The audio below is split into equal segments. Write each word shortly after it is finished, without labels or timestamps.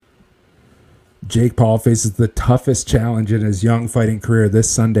Jake Paul faces the toughest challenge in his young fighting career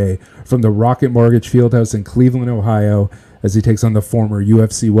this Sunday from the Rocket Mortgage Fieldhouse in Cleveland, Ohio, as he takes on the former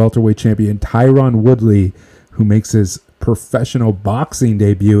UFC welterweight champion Tyron Woodley, who makes his professional boxing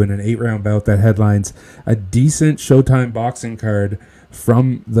debut in an 8-round bout that headlines a decent Showtime boxing card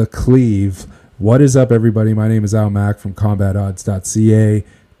from the Cleve. What is up, everybody? My name is Al Mack from CombatOdds.ca.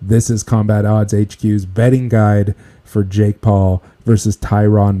 This is Combat Odds HQ's betting guide for Jake Paul versus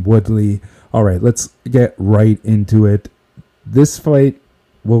Tyron Woodley. All right, let's get right into it. This fight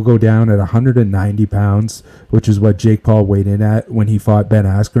will go down at 190 pounds, which is what Jake Paul weighed in at when he fought Ben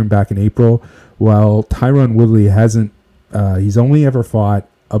Askren back in April, while Tyron Woodley hasn't, he's only ever fought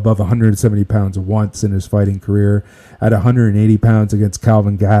above 170 pounds once in his fighting career at 180 pounds against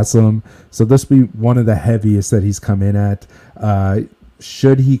Calvin Gastelum. So this will be one of the heaviest that he's come in at.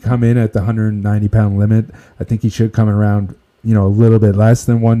 Should he come in at the 190 pound limit, I think he should come around, a little bit less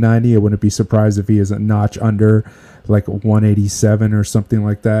than 190. I wouldn't be surprised if he is a notch under, like 187 or something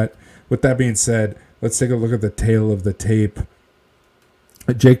like that. With that being said, let's take a look at the tail of the tape.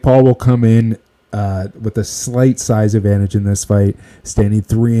 Jake Paul will come in with a slight size advantage in this fight, standing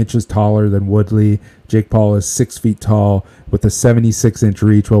 3 inches taller than Woodley. Jake Paul is 6 feet tall with a 76-inch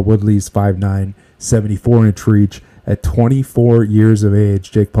reach, while Woodley's 5'9", 74-inch reach. At 24 years of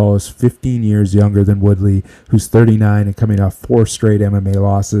age, Jake Paul is 15 years younger than Woodley, who's 39 and coming off 4 straight MMA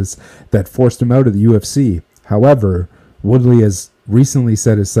losses that forced him out of the UFC. However, Woodley has recently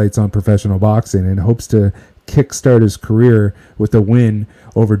set his sights on professional boxing and hopes to kickstart his career with a win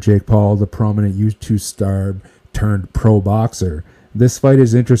over Jake Paul, the prominent YouTube star turned pro boxer. This fight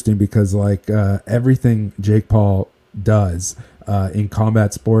is interesting because, like everything Jake Paul does in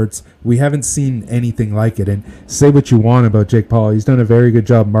combat sports, we haven't seen anything like it. And say what you want about Jake Paul, he's done a very good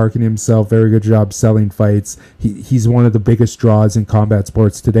job marketing himself, very good job selling fights. He's one of the biggest draws in combat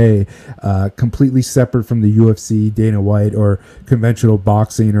sports today, completely separate from the UFC, Dana White, or conventional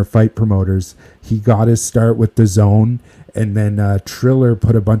boxing or fight promoters. He got his start with DAZN, and then Triller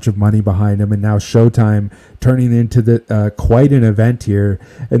put a bunch of money behind him, and now Showtime turning into the quite an event here.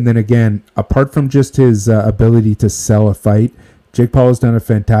 And then again, apart from just his ability to sell a fight, Jake Paul has done a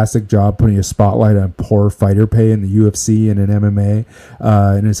fantastic job putting a spotlight on poor fighter pay in the UFC and in MMA,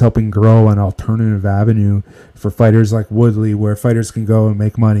 and is helping grow an alternative avenue for fighters like Woodley, where fighters can go and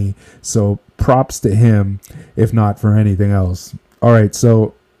make money. So props to him, if not for anything else. All right,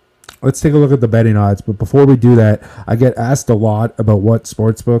 so let's take a look at the betting odds. But before we do that, I get asked a lot about what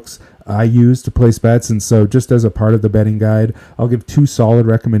sportsbooks I use to place bets. And so just as a part of the betting guide, I'll give 2 solid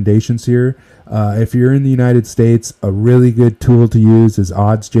recommendations here. If you're in the United States, a really good tool to use is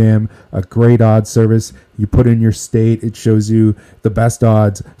OddsJam, a great odds service. You put in your state, it shows you the best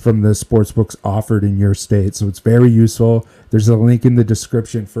odds from the sportsbooks offered in your state. So it's very useful. There's a link in the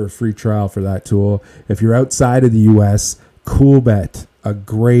description for a free trial for that tool. If you're outside of the U.S., CoolBet, a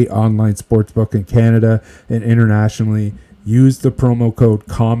great online sportsbook in Canada and internationally. Use the promo code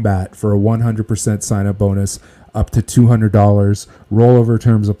COMBAT for a 100% sign-up bonus up to $200. Rollover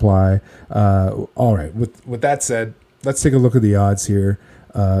terms apply. All right, with that said, let's take a look at the odds here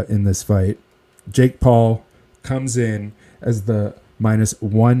in this fight. Jake Paul comes in as the minus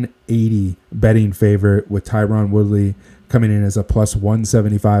 180 betting favorite, with Tyron Woodley coming in as a plus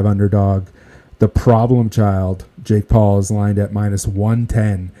 175 underdog. The problem child, Jake Paul, is lined at minus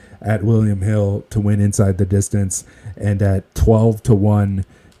 110 at William Hill to win inside the distance, and at 12-1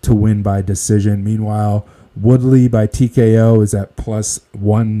 to win by decision. Meanwhile, Woodley by TKO is at plus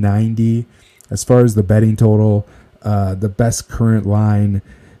 190. As far as the betting total, the best current line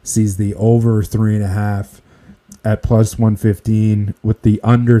sees the over 3.5 at plus 115, with the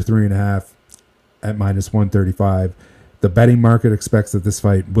under 3.5 at minus 135. The betting market expects that this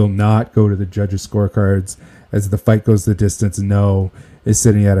fight will not go to the judges' scorecards, as the fight goes the distance no is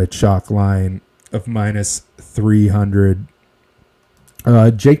sitting at a chalk line of minus 300.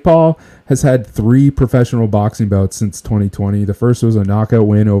 Jake Paul has had 3 professional boxing bouts since 2020. The first was a knockout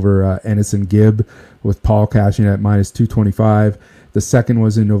win over Anderson Gibb, with Paul cashing at minus 225. The second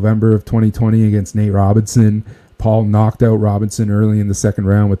was in November of 2020 against Nate Robinson. Paul knocked out Robinson early in the second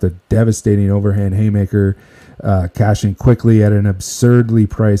round with a devastating overhand haymaker, cashing quickly at an absurdly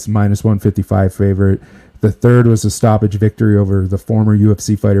priced minus 155 favorite. The third was a stoppage victory over the former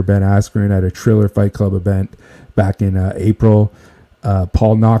UFC fighter Ben Askren at a Triller Fight Club event back in April.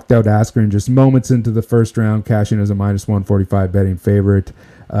 Paul knocked out Askren just moments into the first round, cashing as a minus 145 betting favorite.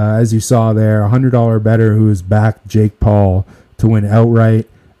 As you saw there, a $100 bettor who has backed Jake Paul to win outright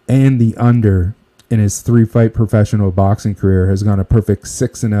and the under in his 3-fight professional boxing career has gone a perfect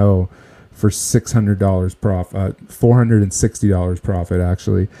 6-0 for $600 profit, $460 profit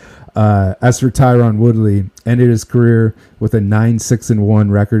actually. As for Tyron Woodley, ended his career with a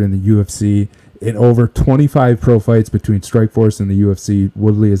 9-6-1 record in the UFC. In over 25 pro fights between Strikeforce and the UFC,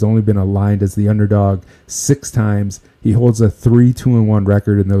 Woodley has only been aligned as the underdog 6 times. He holds a 3-2-1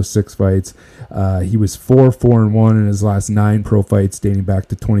 record in those 6 fights. He was 4-4-1 in his last 9 pro fights dating back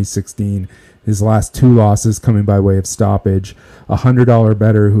to 2016. His last 2 losses coming by way of stoppage. A $100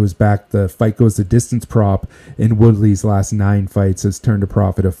 bettor who has backed the fight goes the distance prop in Woodley's last 9 fights has turned a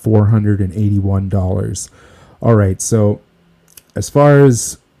profit of $481. All right, so as far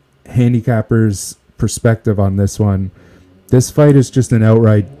as handicappers' perspective on this one, this fight is just an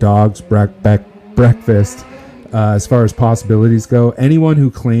outright dog's breakfast as far as possibilities go. Anyone who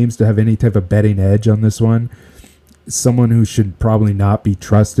claims to have any type of betting edge on this one, someone who should probably not be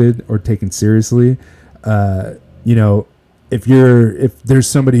trusted or taken seriously. If there's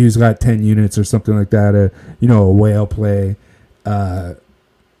somebody who's got 10 units or something like that, a whale play,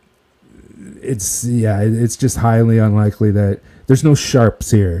 it's just highly unlikely that there's no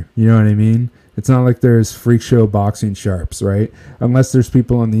sharps here. You know what I mean? It's not like there's freak show boxing sharps, right? Unless there's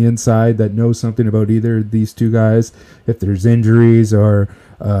people on the inside that know something about either of these two guys, if there's injuries or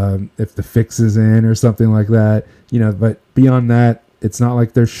if the fix is in or something like that, but beyond that, it's not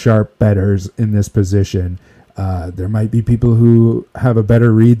like there's sharp bettors in this position. There might be people who have a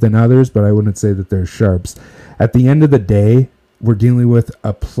better read than others, but I wouldn't say that they're sharps. At the end of the day, we're dealing with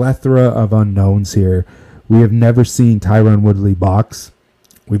a plethora of unknowns here. We have never seen Tyron Woodley box.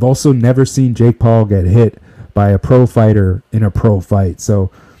 We've also never seen Jake Paul get hit by a pro fighter in a pro fight.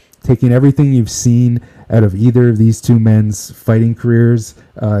 So taking everything you've seen out of either of these two men's fighting careers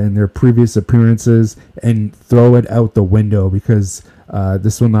in their previous appearances and throw it out the window, because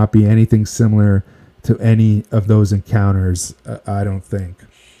this will not be anything similar to any of those encounters, I don't think.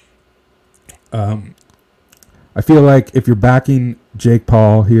 I feel like if you're backing Jake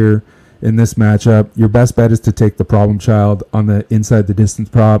Paul here in this matchup, your best bet is to take the problem child on the inside the distance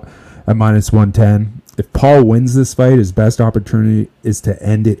prop at -110. If Paul wins this fight, his best opportunity is to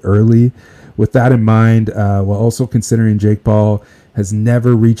end it early. With that in mind, while also considering Jake Paul has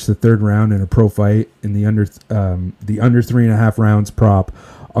never reached the 3rd round in a pro fight in the under 3.5 rounds prop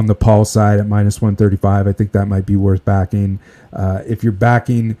on the Paul side at -135, I think that might be worth backing. If you're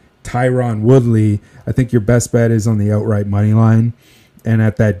backing Tyron Woodley, I think your best bet is on the outright money line, and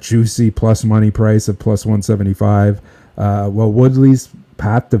at that juicy plus money price of +175. While Woodley's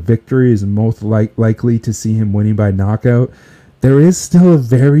path to victory is most likely to see him winning by knockout, there is still a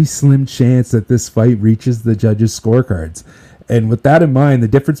very slim chance that this fight reaches the judges' scorecards. And with that in mind, the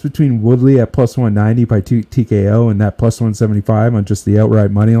difference between Woodley at +190 by TKO and that +175 on just the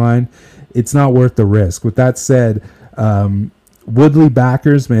outright money line, it's not worth the risk. With that said, Woodley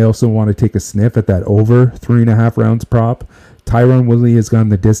backers may also want to take a sniff at that over 3.5 rounds prop. Tyron Woodley has gone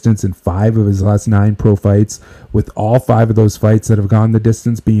the distance in 5 of his last 9 pro fights, with all 5 of those fights that have gone the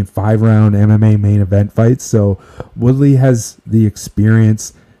distance being 5-round MMA main event fights. So Woodley has the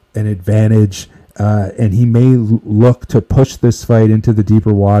experience and advantage, and he may look to push this fight into the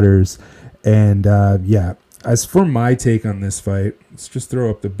deeper waters. And as for my take on this fight, let's just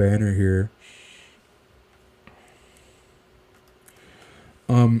throw up the banner here.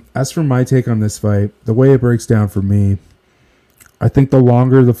 As for my take on this fight, the way it breaks down for me, I think the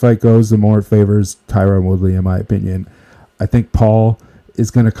longer the fight goes, the more it favors Tyron Woodley, in my opinion. I think Paul is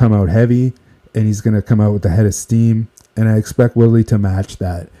going to come out heavy, and he's going to come out with the head of steam, and I expect Woodley to match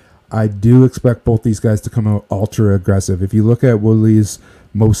that. I do expect both these guys to come out ultra aggressive. If you look at Woodley's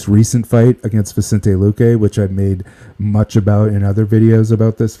most recent fight against Vicente Luque, which I've made much about in other videos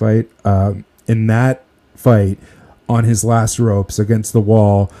about this fight, in that fight, on his last ropes against the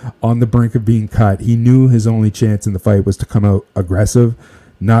wall, on the brink of being cut, he knew his only chance in the fight was to come out aggressive,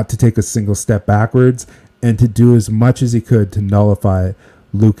 not to take a single step backwards, and to do as much as he could to nullify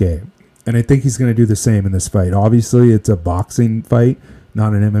Luque. And I think he's going to do the same in this fight. Obviously, it's a boxing fight,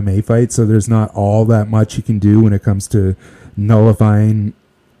 not an MMA fight, so there's not all that much he can do when it comes to nullifying,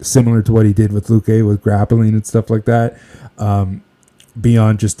 similar to what he did with Luque with grappling and stuff like that,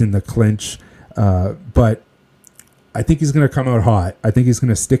 beyond just in the clinch. But I think he's going to come out hot. I think he's going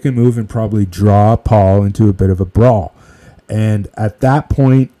to stick and move and probably draw Paul into a bit of a brawl. And at that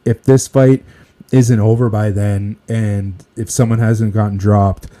point, if this fight isn't over by then, and if someone hasn't gotten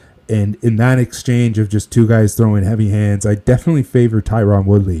dropped, and in that exchange of just two guys throwing heavy hands, I definitely favor Tyron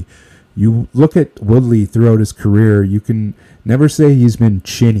Woodley. You look at Woodley throughout his career, you can never say he's been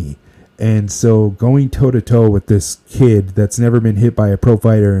chinny. And so going toe-to-toe with this kid that's never been hit by a pro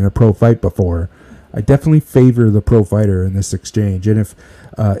fighter in a pro fight before, I definitely favor the pro fighter in this exchange. And if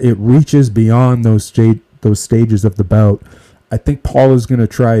it reaches beyond those stages of the bout, I think Paul is going to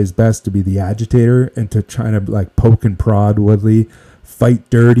try his best to be the agitator and to try to like poke and prod Woodley, fight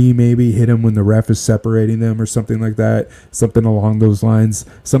dirty, maybe hit him when the ref is separating them or something like that, something along those lines,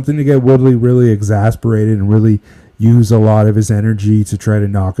 something to get Woodley really exasperated and really use a lot of his energy to try to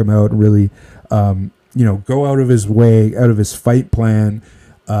knock him out and really, go out of his way, out of his fight plan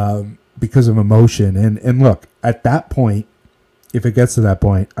because of emotion. And look, at that point, if it gets to that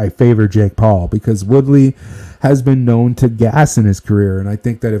point, I favor Jake Paul because Woodley has been known to gas in his career. And I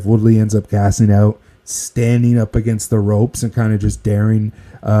think that if Woodley ends up gassing out, standing up against the ropes and kind of just daring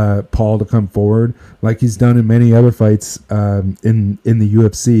Paul to come forward, like he's done in many other fights in the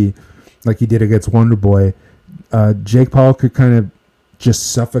UFC, like he did against Wonder Boy, Jake Paul could kind of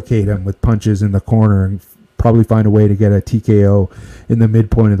just suffocate him with punches in the corner and probably find a way to get a TKO in the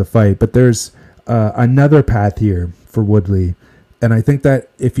midpoint of the fight. But there's another path here for Woodley. And I think that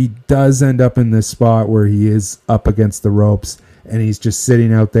if he does end up in this spot where he is up against the ropes and he's just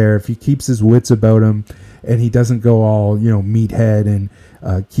sitting out there, if he keeps his wits about him and he doesn't go all, meathead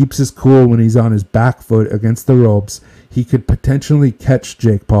and keeps his cool when he's on his back foot against the ropes, he could potentially catch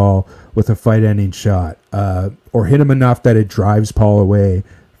Jake Paul with a fight-ending shot or hit him enough that it drives Paul away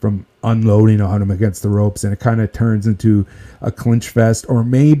from unloading on him against the ropes and it kind of turns into a clinch fest. Or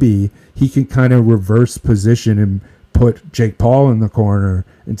maybe he can kind of reverse position and put Jake Paul in the corner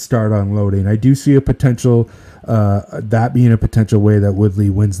and start unloading. I do see a potential, that being a potential way that Woodley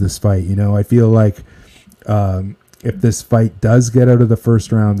wins this fight. I feel like if this fight does get out of the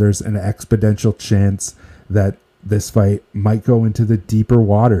first round, there's an exponential chance that this fight might go into the deeper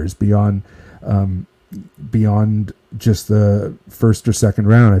waters beyond just the first or second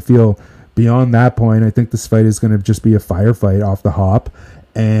round. I feel beyond that point, I think this fight is going to just be a firefight off the hop.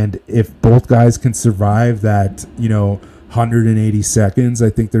 And if both guys can survive that, 180 seconds, I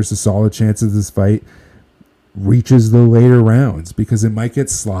think there's a solid chance that this fight reaches the later rounds because it might get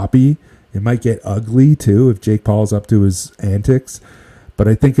sloppy. It might get ugly too if Jake Paul's up to his antics. But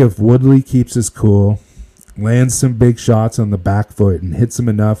I think if Woodley keeps his cool, lands some big shots on the back foot and hits him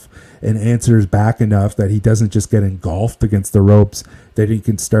enough and answers back enough that he doesn't just get engulfed against the ropes, that he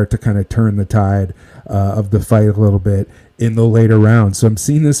can start to kind of turn the tide of the fight a little bit in the later rounds. So I'm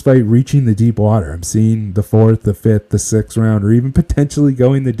seeing this fight reaching the deep water. I'm seeing the 4th, the 5th, the 6th round, or even potentially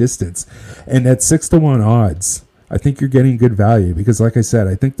going the distance. And at 6-1 odds, I think you're getting good value because, like I said,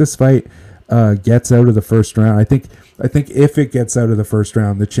 I think this fight gets out of the first round. I think if it gets out of the first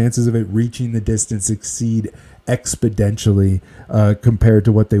round, the chances of it reaching the distance exceed exponentially compared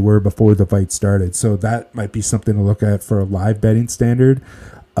to what they were before the fight started. So that might be something to look at for a live betting standard.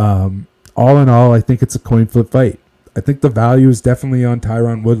 All in all, I think it's a coin flip fight. I think the value is definitely on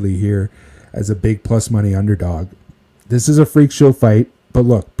Tyron Woodley here as a big plus money underdog. This is a freak show fight, but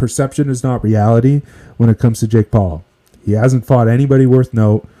look, perception is not reality when it comes to Jake Paul. He hasn't fought anybody worth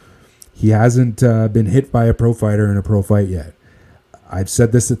note. He hasn't been hit by a pro fighter in a pro fight yet. I've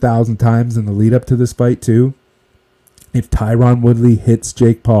said this 1,000 times in the lead up to this fight too. If Tyron Woodley hits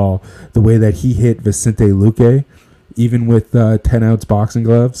Jake Paul the way that he hit Vicente Luque, even with 10-ounce boxing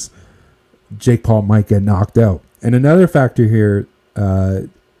gloves, Jake Paul might get knocked out. And another factor here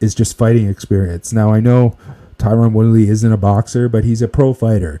is just fighting experience. Now, I know Tyron Woodley isn't a boxer, but he's a pro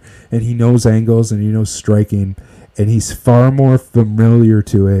fighter, and he knows angles, and he knows striking, and he's far more familiar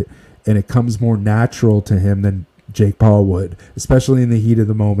to it, and it comes more natural to him than Jake Paul would, especially in the heat of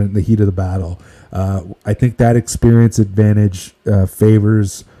the moment, in the heat of the battle. I think that experience advantage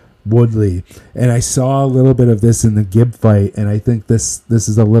favors Woodley. And I saw a little bit of this in the Gibb fight, and I think this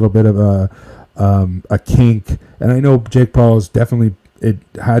is a little bit of a kink. And I know Jake Paul is definitely, it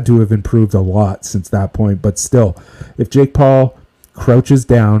had to have improved a lot since that point, but still, if Jake Paul crouches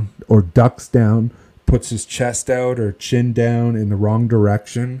down or ducks down, puts his chest out or chin down in the wrong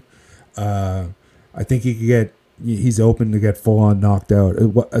direction, I think he's open to get full on knocked out,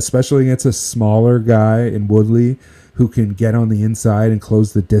 especially against a smaller guy in Woodley who can get on the inside and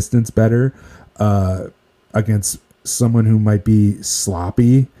close the distance better against someone who might be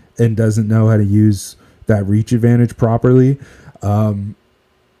sloppy and doesn't know how to use that reach advantage properly.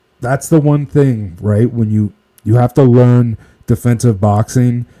 That's the one thing, right? When you have to learn defensive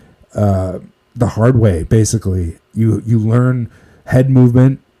boxing the hard way, basically. You learn head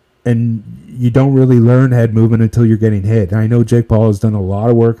movement, and you don't really learn head movement until you're getting hit. I know Jake Paul has done a lot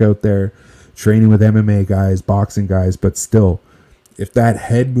of work out there training with MMA guys, boxing guys, but still, if that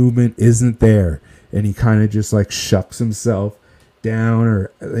head movement isn't there and he kind of just like shucks himself down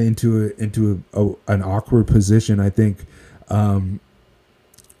or into an awkward position, I think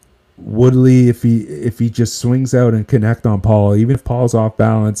Woodley, if he just swings out and connect on Paul, even if Paul's off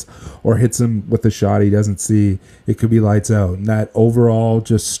balance or hits him with a shot he doesn't see, it could be lights out. And that overall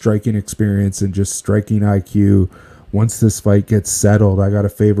just striking experience and just striking IQ, once this fight gets settled, I got to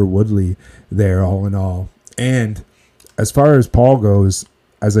favor Woodley there all in all. And as far as Paul goes,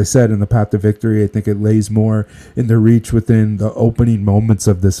 as I said, in the path to victory, I think it lays more in the reach within the opening moments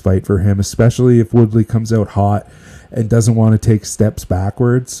of this fight for him, especially if Woodley comes out hot and doesn't want to take steps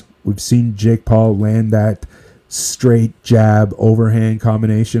backwards. We've seen Jake Paul land that straight jab overhand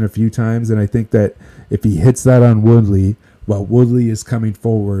combination a few times, and I think that if he hits that on Woodley, while Woodley is coming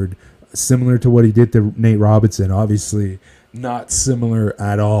forward, similar to what he did to Nate Robinson, obviously not similar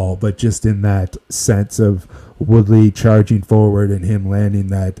at all, but just in that sense of Woodley charging forward and him landing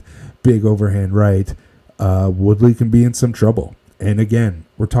that big overhand right, Woodley can be in some trouble. And again,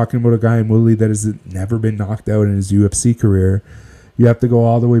 we're talking about a guy in Woodley that has never been knocked out in his UFC career. You have to go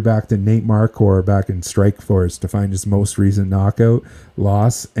all the way back to Nate Marquardt back in Strikeforce to find his most recent knockout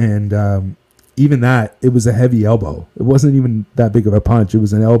loss. And even that, it was a heavy elbow. It wasn't even that big of a punch. It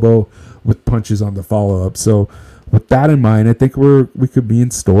was an elbow with punches on the follow-up. So with that in mind, I think we could be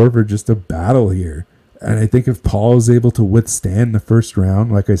in store for just a battle here. And I think if Paul is able to withstand the first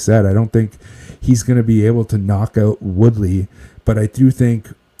round, like I said, I don't think he's going to be able to knock out Woodley. But I do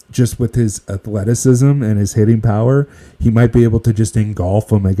think just with his athleticism and his hitting power, he might be able to just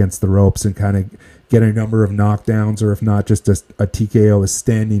engulf him against the ropes and kind of get a number of knockdowns, or if not, just a TKO, a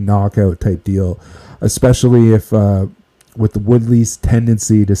standing knockout type deal, especially if with Woodley's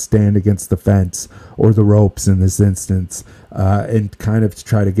tendency to stand against the fence or the ropes in this instance, and kind of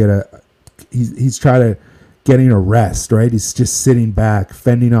try to get he's trying to getting a rest, right? He's just sitting back,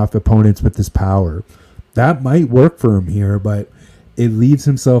 fending off opponents with his power. That might work for him here, but it leaves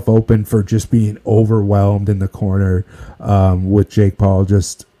himself open for just being overwhelmed in the corner, with Jake Paul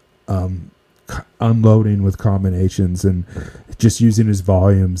just unloading with combinations and just using his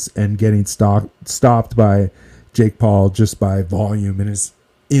volumes and getting stopped by Jake Paul just by volume and his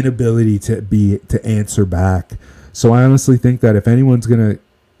inability to answer back. So I honestly think that if anyone's gonna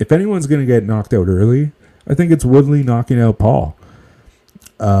get knocked out early, I think it's Woodley knocking out Paul.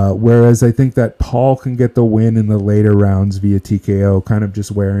 Whereas I think that Paul can get the win in the later rounds via TKO, kind of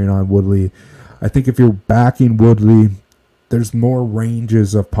just wearing on Woodley. I think if you're backing Woodley, there's more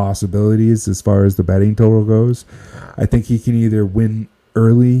ranges of possibilities as far as the betting total goes. I think he can either win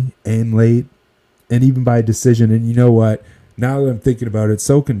early and late, and even by decision. And you know what? Now that I'm thinking about it,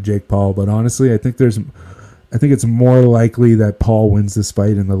 so can Jake Paul. But honestly, I think it's more likely that Paul wins this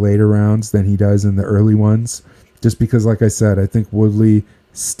fight in the later rounds than he does in the early ones. Just because, like I said, I think Woodley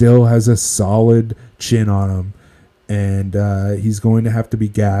still has a solid chin on him, and he's going to have to be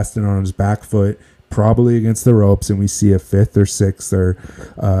gassed and on his back foot, probably against the ropes, and we see a 5th or 6th or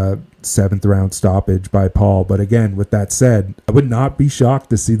 7th round stoppage by Paul. But again, with that said, I would not be shocked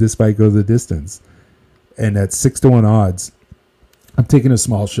to see this fight go the distance. And at 6-1 odds, I'm taking a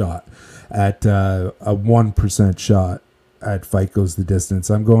small shot at a 1% shot at fight goes the distance.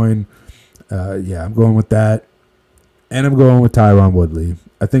 I'm going with that. And I'm going with Tyron Woodley.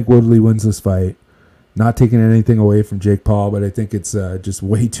 I think Woodley wins this fight. Not taking anything away from Jake Paul, but I think it's just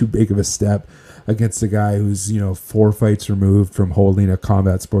way too big of a step against a guy who's 4 fights removed from holding a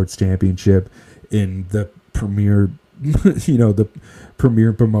combat sports championship in the premier, the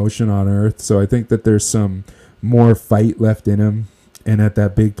premier promotion on earth. So I think that there's some more fight left in him. And at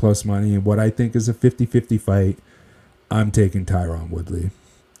that big plus money, and what I think is a 50-50 fight, I'm taking Tyron Woodley.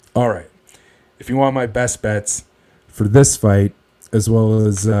 All right. If you want my best bets for this fight, as well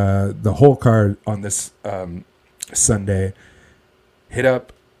as the whole card on this Sunday, hit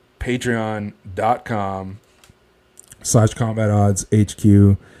up patreon.com/combatodds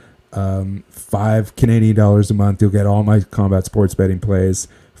HQ. $5 Canadian a month. You'll get all my combat sports betting plays,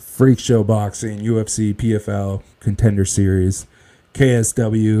 Freak Show Boxing, UFC, PFL, Contender Series,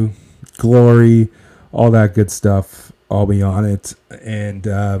 KSW, Glory, all that good stuff. I'll be on it. And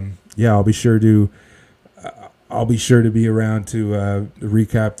I'll be sure to be around to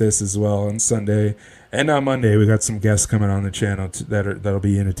recap this as well on Sunday and on Monday. We got some guests coming on the channel that'll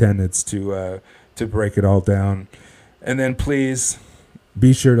be in attendance to break it all down. And then please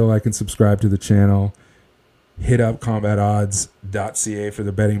be sure to like and subscribe to the channel. Hit up combatodds.ca for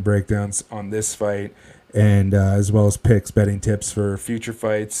the betting breakdowns on this fight, and as well as picks, betting tips for future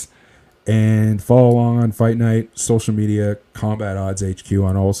fights. And follow along on Fight Night social media, Combat Odds HQ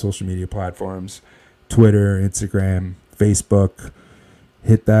on all social media platforms. Twitter, Instagram, Facebook,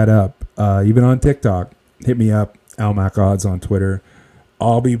 hit that up. Even on TikTok, hit me up, Almac Odds on Twitter.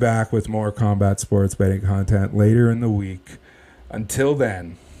 I'll be back with more combat sports betting content later in the week. Until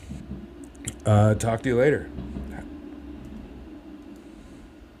then, Talk to you later.